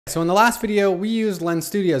So in the last video, we used Lens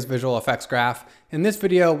Studio's visual effects graph. In this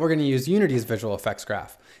video, we're going to use Unity's visual effects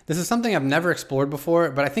graph. This is something I've never explored before,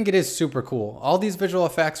 but I think it is super cool. All these visual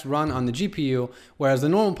effects run on the GPU, whereas the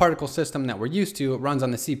normal particle system that we're used to runs on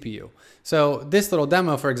the CPU. So this little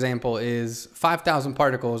demo, for example, is 5,000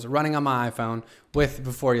 particles running on my iPhone with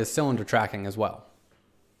Vuforia's cylinder tracking as well.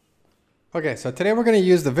 Okay, so today we're going to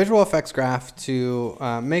use the visual effects graph to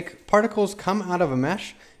make particles come out of a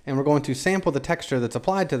mesh, and we're going to sample the texture that's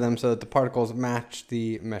applied to them so that the particles match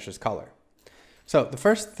the mesh's color. So the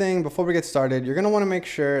first thing before we get started, you're going to want to make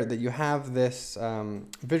sure that you have this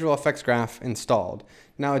visual effects graph installed.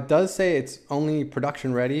 Now it does say it's only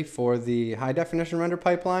production ready for the high definition render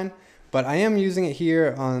pipeline, but I am using it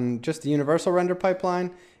here on just the universal render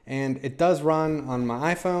pipeline, and it does run on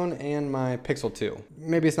my iPhone and my Pixel 2.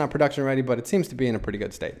 Maybe it's not production ready, but it seems to be in a pretty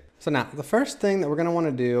good state. So now the first thing that we're going to want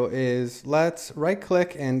to do is let's right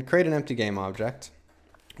click and create an empty game object.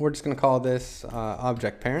 We're just going to call this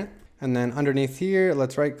object parent. And then underneath here,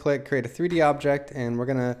 let's right click, create a 3D object, and we're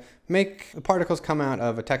going to make the particles come out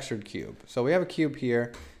of a textured cube. So we have a cube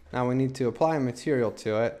here. Now we need to apply a material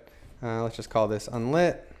to it. Let's just call this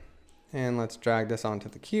unlit, and let's drag this onto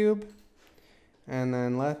the cube. And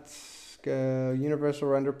then let's go universal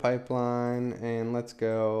render pipeline, and let's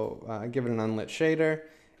go give it an unlit shader,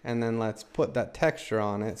 and then let's put that texture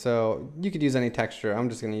on it. So you could use any texture. I'm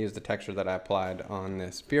just going to use the texture that I applied on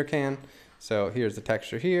this beer can. So here's the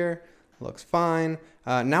texture here. Looks fine.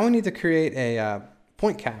 Now we need to create a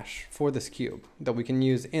point cache for this cube that we can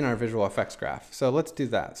use in our visual effects graph. So let's do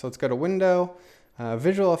that. So let's go to Window,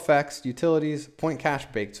 Visual Effects, Utilities, Point Cache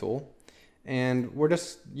Bake Tool. And we're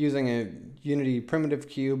just using a Unity primitive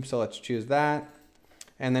cube, so let's choose that.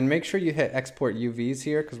 And then make sure you hit Export UVs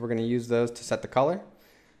here, because we're going to use those to set the color.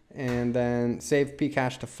 And then save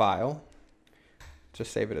pcache to file.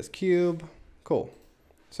 Just save it as cube. Cool.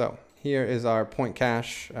 So here is our point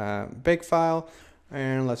cache bake file.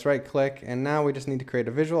 And let's right click. And now we just need to create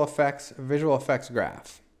a visual effects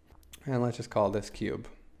graph. And let's just call this cube.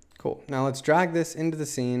 Cool. Now let's drag this into the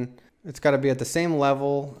scene. It's got to be at the same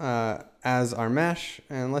level as our mesh,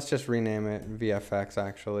 and let's just rename it VFX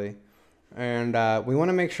actually. And we want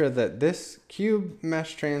to make sure that this cube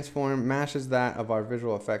mesh transform matches that of our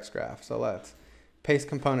visual effects graph. So let's paste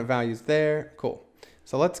component values there. Cool.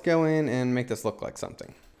 So let's go in and make this look like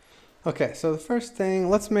something. Okay, so the first thing,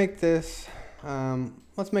 let's make this,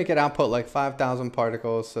 let's make it output like 5,000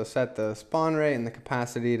 particles. So set the spawn rate and the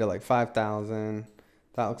capacity to like 5,000.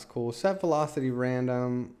 That looks cool. Set velocity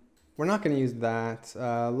random. We're not going to use that.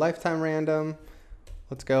 Lifetime random,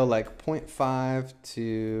 let's go like 0.5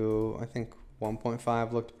 to, I think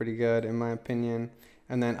 1.5 looked pretty good in my opinion.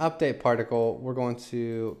 And then update particle, we're going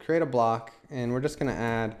to create a block, and we're just going to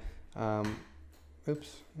add,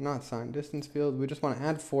 oops, not sign distance field. We just want to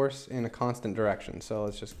add force in a constant direction. So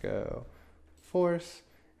let's just go force,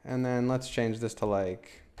 and then let's change this to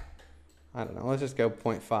like, I don't know, let's just go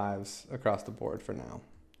 0.5s across the board for now.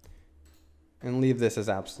 And leave this as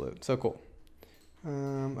absolute. So cool.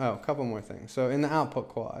 Oh, a couple more things. So in the output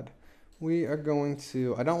quad, we are going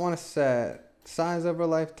to, I don't want to set size over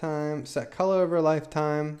lifetime, set color over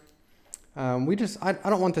lifetime. I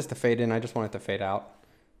don't want this to fade in, I just want it to fade out.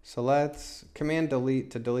 So let's command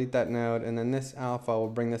delete to delete that node, and then this alpha will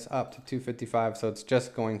bring this up to 255, so it's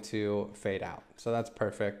just going to fade out. So that's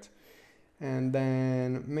perfect. And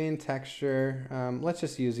then main texture, let's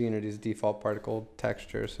just use Unity's default particle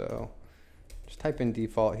texture. So just type in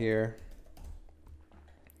default here,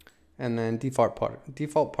 and then default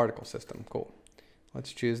particle system. Cool.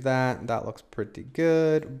 Let's choose that. That looks pretty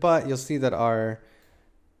good, but you'll see that our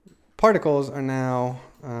particles are now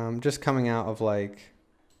just coming out of like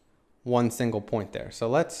one single point there. So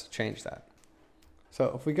let's change that.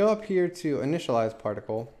 So if we go up here to initialize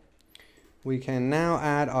particle, we can now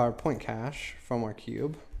add our point cache from our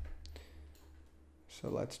cube. So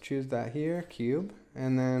let's choose that here, cube.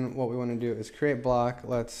 And then what we want to do is create block.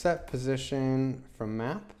 Let's set position from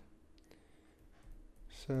map.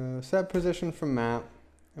 So set position from map,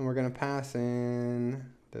 and we're going to pass in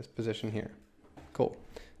this position here. Cool.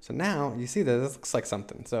 So now you see that this looks like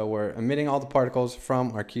something. So we're emitting all the particles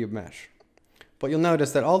from our cube mesh. But you'll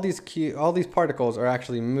notice that all these particles are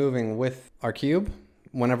actually moving with our cube.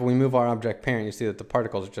 Whenever we move our object parent, you see that the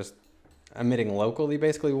particles are just emitting locally.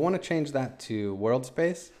 Basically, we want to change that to world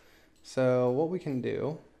space. So what we can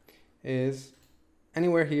do is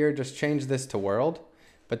anywhere here, just change this to world.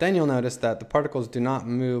 But then you'll notice that the particles do not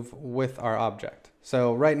move with our object.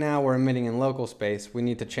 So right now we're emitting in local space. We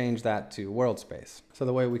need to change that to world space. So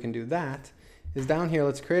the way we can do that is down here,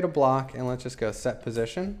 let's create a block, and let's just go set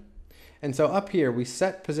position. And so up here, we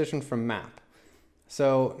set position from map.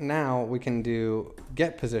 So now we can do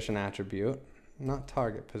get position attribute, not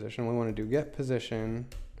target position. We want to do get position,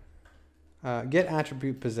 get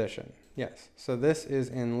attribute position. Yes, so this is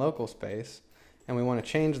in local space and we want to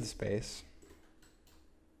change the space.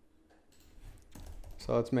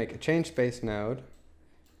 So let's make a change space node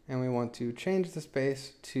and we want to change the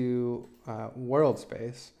space to world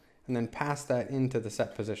space and then pass that into the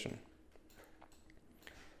set position.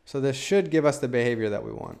 So this should give us the behavior that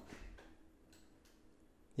we want.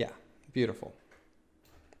 Yeah, beautiful.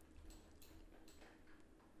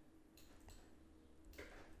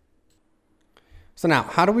 So now,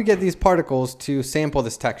 how do we get these particles to sample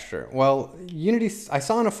this texture? Well, I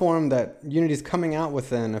saw in a forum that Unity's coming out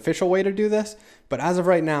with an official way to do this, but as of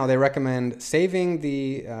right now, they recommend saving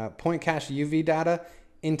the point cache UV data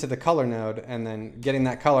into the color node and then getting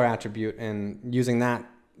that color attribute and using that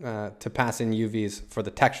to pass in UVs for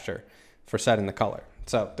the texture for setting the color.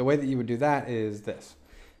 So the way that you would do that is this.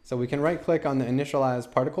 So we can right click on the initialize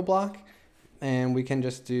particle block and we can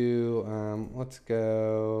just do, let's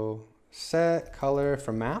go set color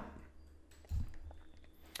from map.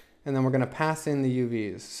 And then we're going to pass in the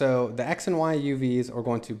UVs. So the X and Y UVs are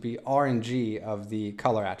going to be R and G of the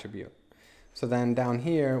color attribute. So then down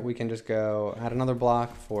here, we can just go add another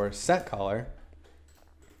block for set color.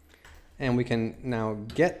 And we can now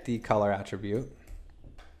get the color attribute.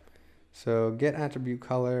 So get attribute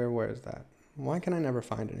color, where is that? Why can I never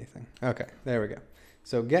find anything? Okay, there we go.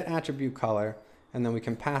 So get attribute color, and then we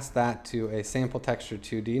can pass that to a sample texture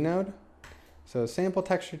 2D node. So sample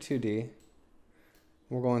texture 2D,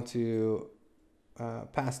 we're going to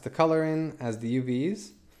pass the color in as the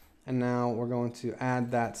UVs. And now we're going to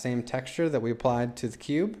add that same texture that we applied to the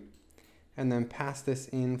cube and then pass this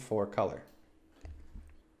in for color.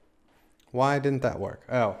 Why didn't that work?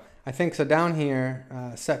 Oh, I think so down here,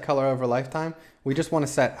 set color over lifetime, we just want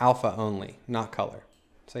to set alpha only, not color.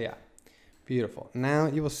 So yeah, beautiful. Now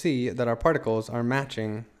you will see that our particles are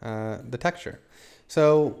matching the texture.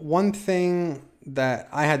 So one thing that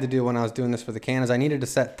I had to do when I was doing this for the can is I needed to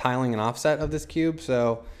set tiling and offset of this cube.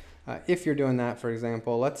 So if you're doing that, for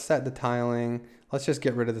example, let's set the tiling. Let's just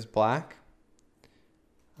get rid of this black.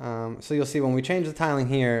 So you'll see when we change the tiling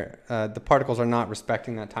here, the particles are not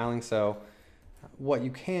respecting that tiling. So what you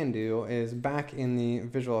can do is back in the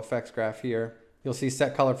visual effects graph here, you'll see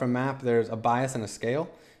set color from map. There's a bias and a scale.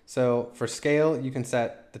 So for scale, you can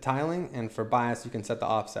set the tiling, and for bias, you can set the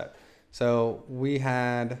offset. So we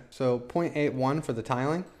had 0.81 for the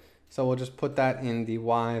tiling. So we'll just put that in the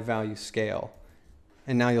Y value scale.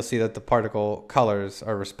 And now you'll see that the particle colors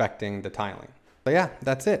are respecting the tiling. So yeah,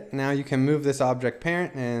 that's it. Now you can move this object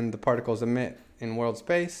parent and the particles emit in world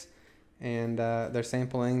space, and they're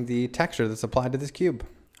sampling the texture that's applied to this cube.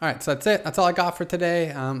 All right, so that's it. That's all I got for today.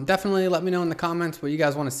 Definitely let me know in the comments what you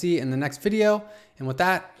guys want to see in the next video. And with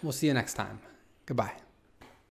that, we'll see you next time. Goodbye.